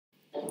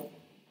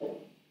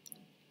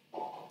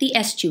The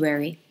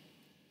Estuary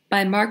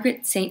by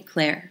Margaret St.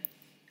 Clair.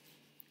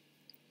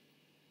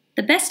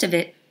 The best of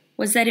it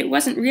was that it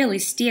wasn't really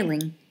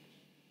stealing.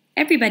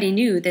 Everybody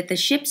knew that the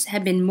ships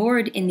had been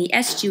moored in the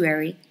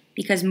estuary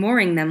because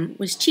mooring them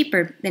was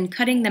cheaper than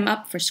cutting them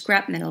up for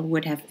scrap metal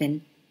would have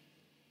been.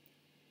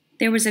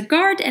 There was a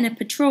guard and a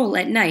patrol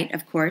at night,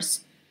 of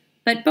course,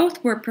 but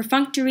both were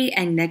perfunctory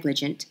and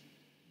negligent.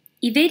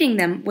 Evading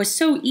them was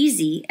so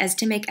easy as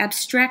to make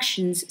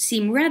abstractions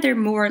seem rather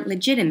more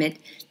legitimate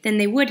than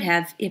they would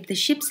have if the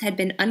ships had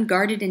been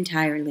unguarded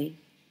entirely.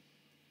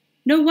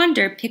 No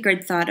wonder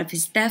Pickard thought of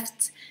his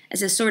thefts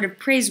as a sort of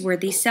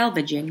praiseworthy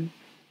salvaging.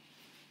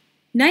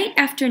 Night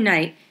after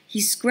night he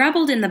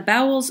scrabbled in the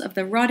bowels of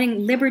the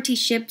rotting Liberty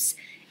ships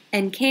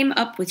and came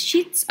up with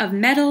sheets of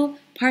metal,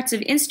 parts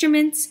of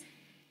instruments,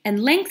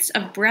 and lengths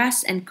of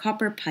brass and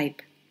copper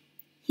pipe.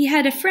 He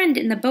had a friend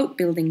in the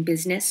boat-building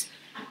business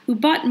who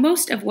bought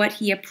most of what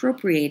he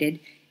appropriated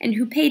and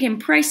who paid him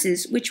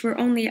prices which were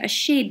only a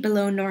shade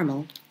below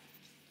normal.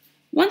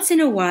 Once in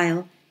a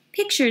while,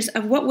 pictures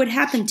of what would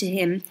happen to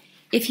him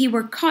if he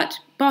were caught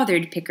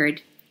bothered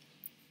Pickard.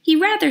 He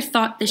rather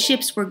thought the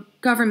ships were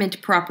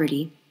government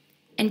property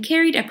and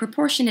carried a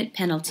proportionate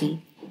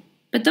penalty,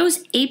 but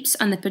those apes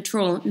on the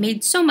patrol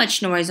made so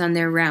much noise on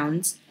their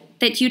rounds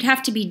that you'd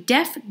have to be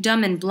deaf,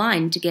 dumb, and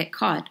blind to get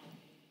caught.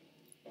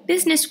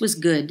 Business was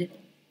good.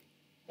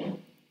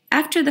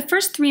 After the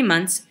first 3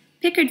 months,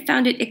 Pickard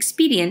found it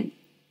expedient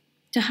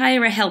to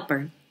hire a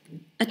helper,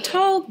 a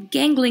tall,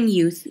 gangling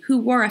youth who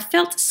wore a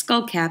felt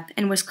skullcap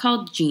and was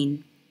called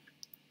Jean.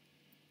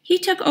 He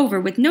took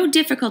over with no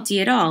difficulty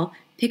at all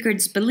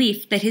Pickard's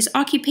belief that his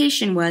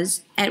occupation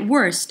was, at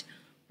worst,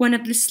 one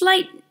of the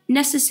slight,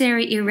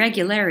 necessary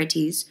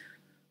irregularities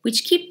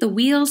which keep the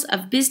wheels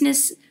of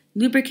business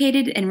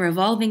lubricated and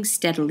revolving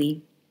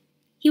steadily.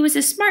 He was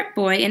a smart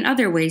boy in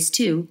other ways,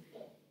 too.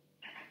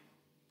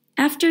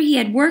 After he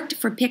had worked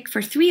for Pick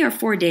for 3 or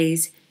 4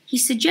 days, he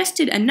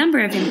suggested a number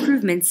of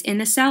improvements in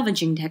the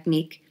salvaging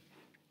technique.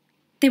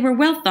 They were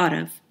well thought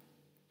of.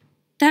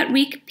 That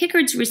week,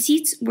 Pickard's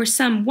receipts were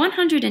some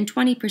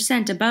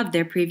 120% above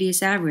their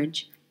previous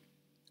average.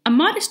 A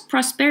modest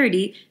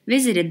prosperity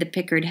visited the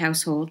Pickard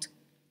household.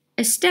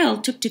 Estelle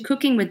took to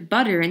cooking with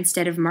butter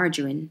instead of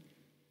margarine.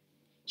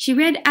 She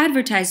read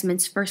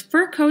advertisements for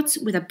fur coats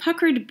with a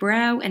puckered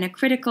brow and a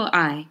critical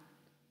eye.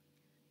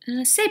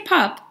 Say,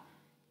 Pop,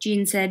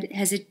 Jean said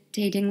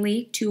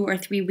hesitatingly 2 or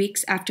 3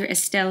 weeks after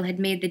Estelle had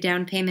made the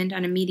down payment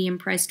on a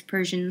medium-priced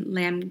Persian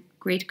lamb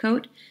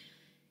greatcoat,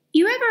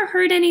 you ever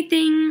heard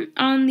anything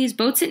on these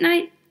boats at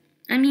night?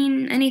 I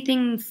mean,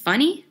 anything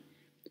funny?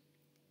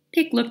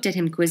 Pick looked at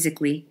him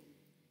quizzically.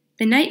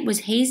 The night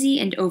was hazy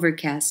and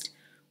overcast,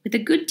 with a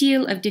good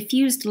deal of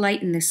diffused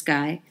light in the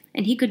sky,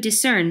 and he could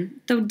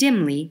discern, though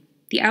dimly,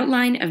 the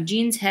outline of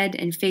Jean's head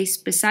and face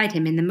beside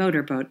him in the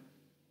motorboat.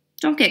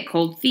 Don't get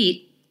cold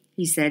feet,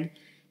 he said.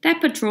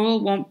 That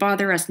patrol won't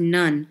bother us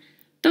none.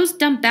 Those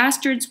dumb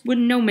bastards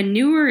wouldn't know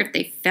manure if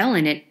they fell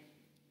in it.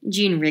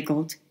 Jean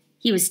wriggled.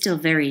 He was still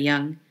very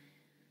young.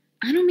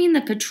 I don't mean the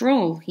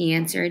patrol, he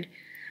answered.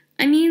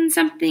 I mean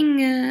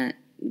something,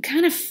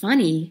 kind of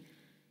funny.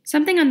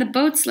 Something on the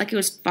boats like it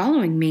was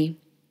following me.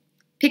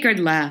 Pickard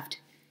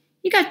laughed.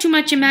 You got too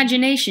much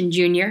imagination,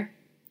 Junior,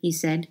 he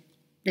said.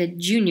 The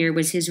Junior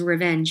was his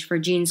revenge for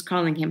Jean's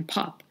calling him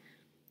Pop,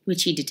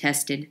 which he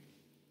detested.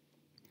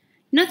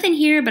 Nothing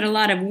here but a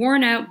lot of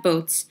worn-out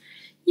boats.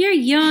 You're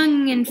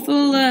young and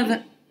full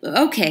of...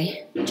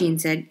 Okay, Jean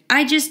said.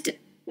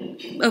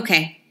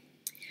 Okay.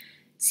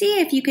 See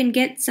if you can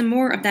get some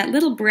more of that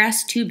little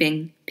brass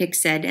tubing, Pick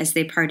said as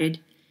they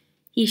parted.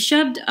 He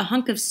shoved a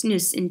hunk of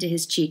snus into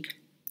his cheek.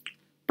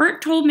 Bert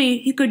told me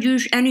he could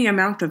use any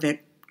amount of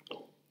it.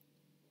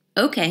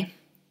 Okay.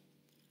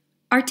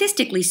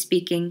 Artistically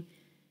speaking,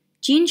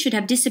 Jean should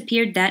have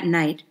disappeared that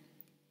night.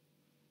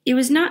 It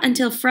was not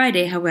until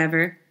Friday,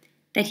 however,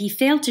 that he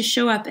failed to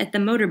show up at the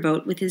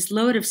motorboat with his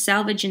load of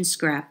salvage and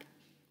scrap.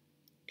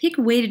 Pick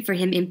waited for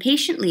him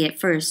impatiently at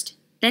first,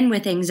 then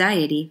with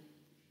anxiety.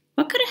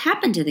 What could have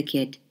happened to the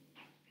kid?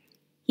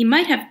 He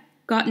might have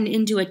gotten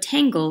into a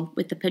tangle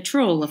with the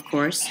patrol, of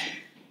course,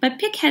 but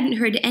Pick hadn't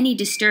heard any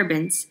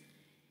disturbance,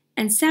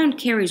 and sound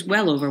carries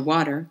well over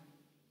water.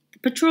 The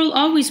patrol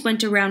always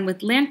went around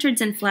with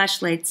lanterns and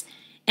flashlights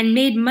and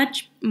made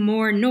much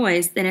more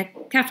noise than a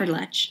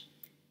Kafferlatsch.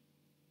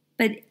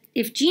 But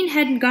if Jean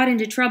hadn't got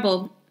into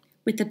trouble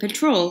with the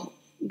patrol,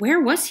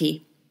 where was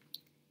he?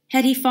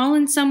 Had he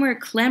fallen somewhere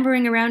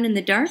clambering around in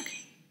the dark?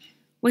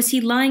 Was he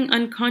lying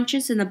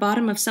unconscious in the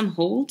bottom of some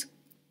hold?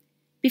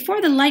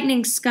 Before the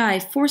lightning sky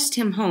forced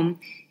him home,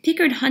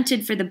 Pickard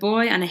hunted for the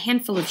boy on a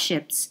handful of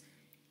ships.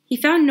 He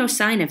found no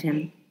sign of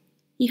him.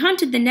 He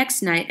hunted the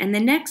next night and the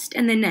next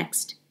and the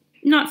next,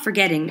 not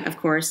forgetting, of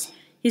course,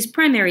 his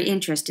primary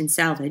interest in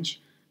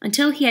salvage,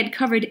 until he had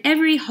covered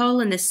every hull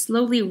in the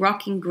slowly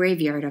rocking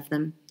graveyard of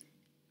them.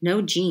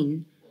 No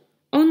Jean.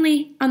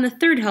 Only, on the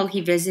 3rd hull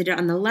he visited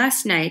on the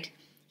last night,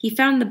 he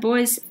found the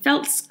boy's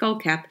felt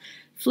skullcap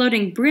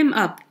floating brim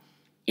up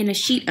in a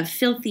sheet of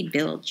filthy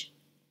bilge.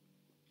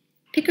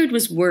 Pickard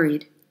was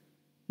worried.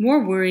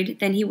 more worried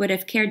than he would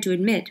have cared to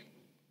admit.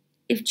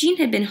 If Jean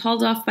had been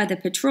hauled off by the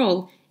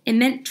patrol, it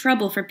meant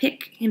trouble for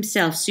Pick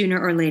himself sooner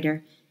or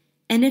later.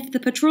 And if the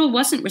patrol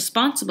wasn't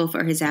responsible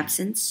for his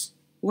absence,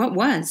 what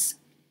was?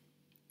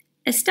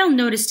 Estelle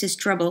noticed his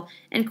trouble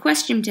and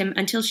questioned him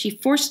until she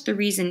forced the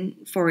reason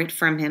for it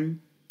from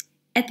him.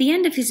 At the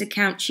end of his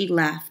account, she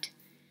laughed.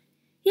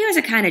 "He was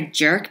a kind of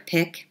jerk,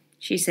 Pick,"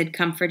 she said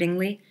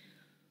comfortingly.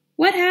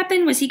 "What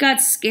happened was he got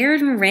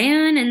scared and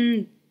ran,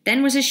 and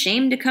then was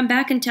ashamed to come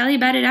back and tell you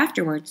about it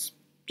afterwards.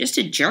 Just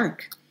a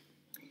jerk."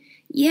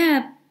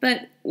 "Yeah,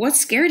 but what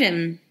scared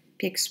him?"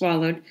 Pick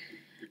swallowed.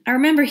 "I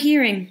remember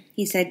hearing,"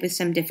 he said with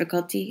some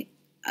difficulty,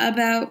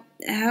 "about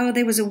how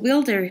there was a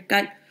welder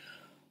got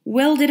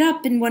welded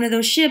up in one of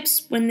those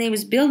ships when they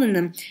was building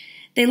them.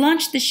 They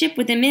launched the ship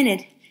with him in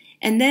it,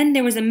 and then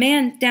there was a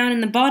man down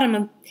in the bottom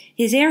of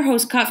his air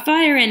hose caught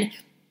fire and—"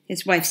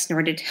 His wife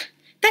snorted.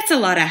 "That's a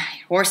lot of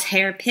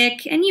horsehair,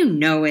 Pick, and you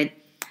know it.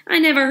 I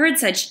never heard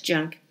such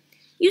junk.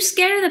 You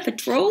scared of the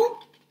patrol?"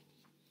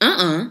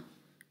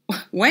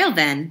 "Well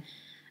then,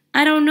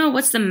 I don't know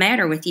what's the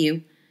matter with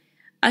you.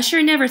 I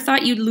sure never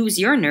thought you'd lose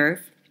your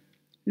nerve.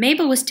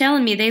 Mabel was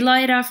telling me they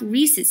laid off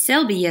Reese at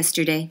Selby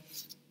yesterday."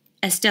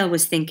 Estelle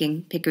was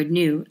thinking, Pickard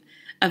knew,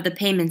 of the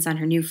payments on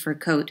her new fur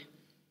coat.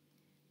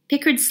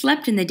 Pickard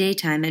slept in the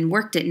daytime and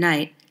worked at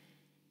night,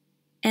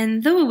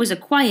 and though it was a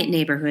quiet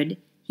neighborhood,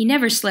 he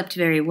never slept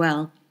very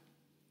well.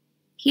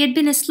 He had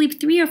been asleep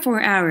 3 or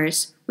 4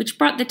 hours, which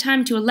brought the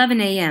time to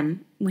 11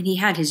 a.m., when he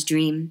had his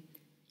dream.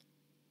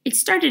 It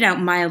started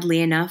out mildly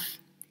enough.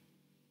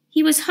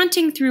 He was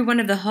hunting through one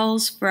of the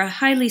hulls for a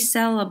highly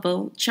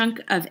sellable chunk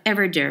of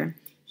verdure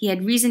he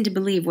had reason to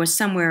believe was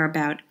somewhere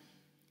about.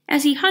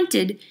 As he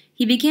hunted,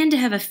 he began to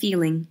have a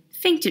feeling,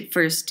 faint at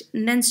first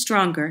and then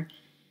stronger,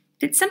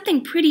 that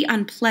something pretty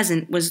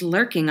unpleasant was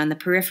lurking on the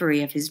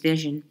periphery of his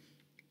vision.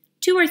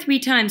 2 or 3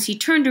 times he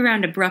turned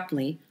around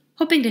abruptly,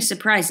 hoping to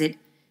surprise it,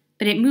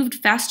 but it moved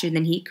faster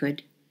than he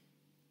could.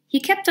 He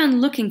kept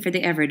on looking for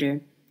the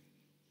verdure.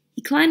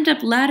 He climbed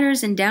up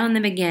ladders and down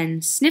them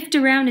again, sniffed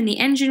around in the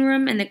engine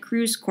room and the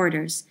crew's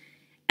quarters.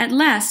 At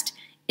last,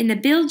 in the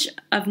bilge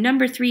of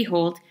number 3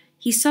 hold,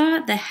 he saw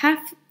the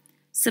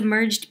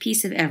half-submerged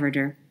piece of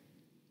verdure.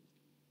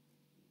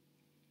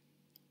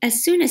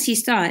 As soon as he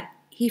saw it,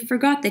 he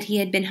forgot that he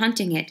had been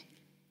hunting it.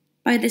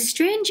 By the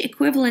strange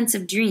equivalence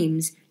of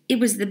dreams, it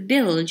was the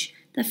bilge,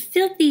 the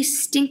filthy,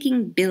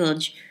 stinking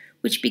bilge,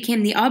 which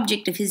became the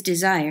object of his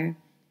desire.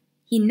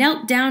 He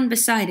knelt down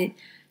beside it,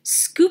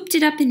 scooped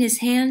it up in his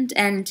hand,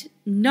 and,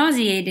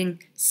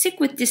 nauseating, sick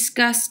with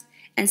disgust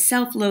and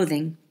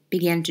self-loathing,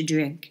 began to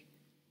drink.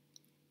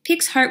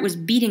 Pick's heart was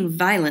beating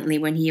violently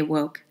when he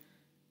awoke.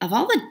 Of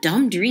all the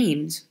dumb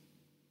dreams,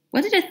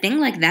 what did a thing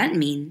like that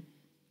mean?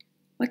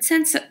 What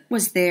sense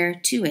was there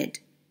to it?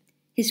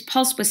 His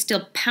pulse was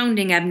still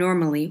pounding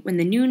abnormally when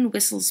the noon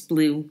whistles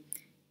blew.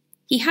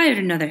 He hired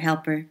another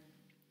helper.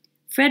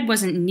 Fred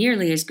wasn't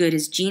nearly as good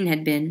as Jean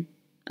had been,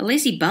 a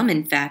lazy bum,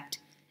 in fact,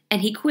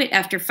 and he quit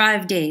after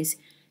 5 days,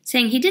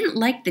 saying he didn't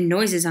like the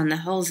noises on the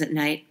hulls at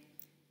night.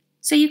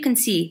 So you can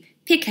see,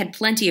 Pick had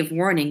plenty of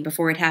warning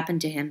before it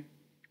happened to him.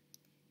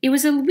 It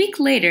was a week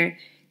later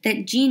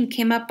that Jean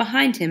came up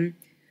behind him,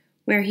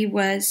 where he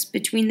was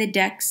between the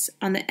decks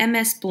on the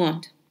MS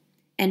Blount,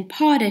 and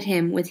pawed at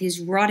him with his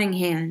rotting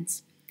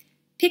hands.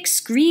 Pick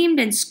screamed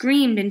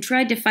and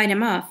tried to fight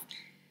him off,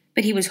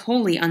 but he was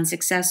wholly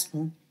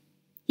unsuccessful.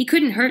 He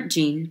couldn't hurt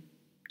Jean.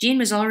 Jean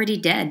was already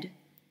dead.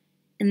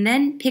 And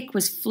then Pick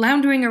was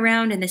floundering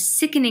around in the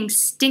sickening,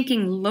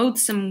 stinking,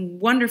 loathsome,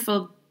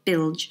 wonderful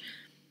bilge,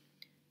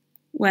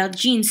 while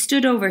Jean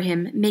stood over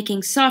him,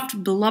 making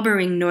soft,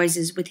 blubbering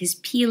noises with his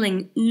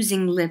peeling,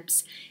 oozing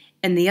lips,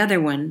 and the other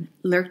one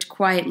lurked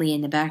quietly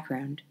in the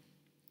background.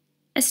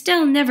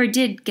 Estelle never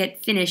did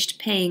get finished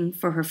paying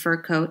for her fur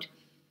coat.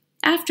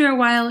 After a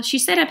while, she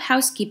set up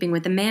housekeeping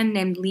with a man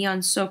named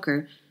Leon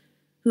Soker,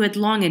 who had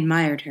long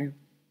admired her.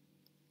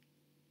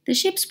 The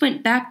ships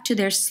went back to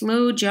their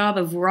slow job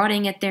of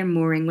rotting at their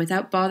mooring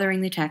without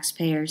bothering the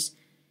taxpayers.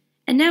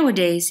 And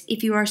nowadays,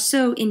 if you are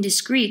so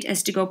indiscreet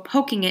as to go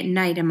poking at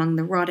night among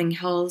the rotting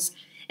hulls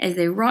as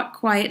they rot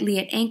quietly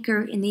at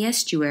anchor in the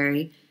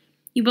estuary,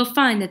 you will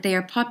find that they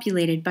are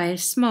populated by a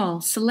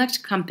small,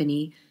 select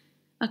company,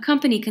 a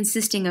company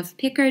consisting of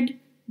Pickard,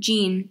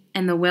 Jean,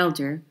 and the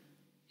welder,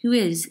 who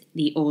is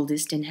the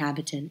oldest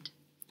inhabitant.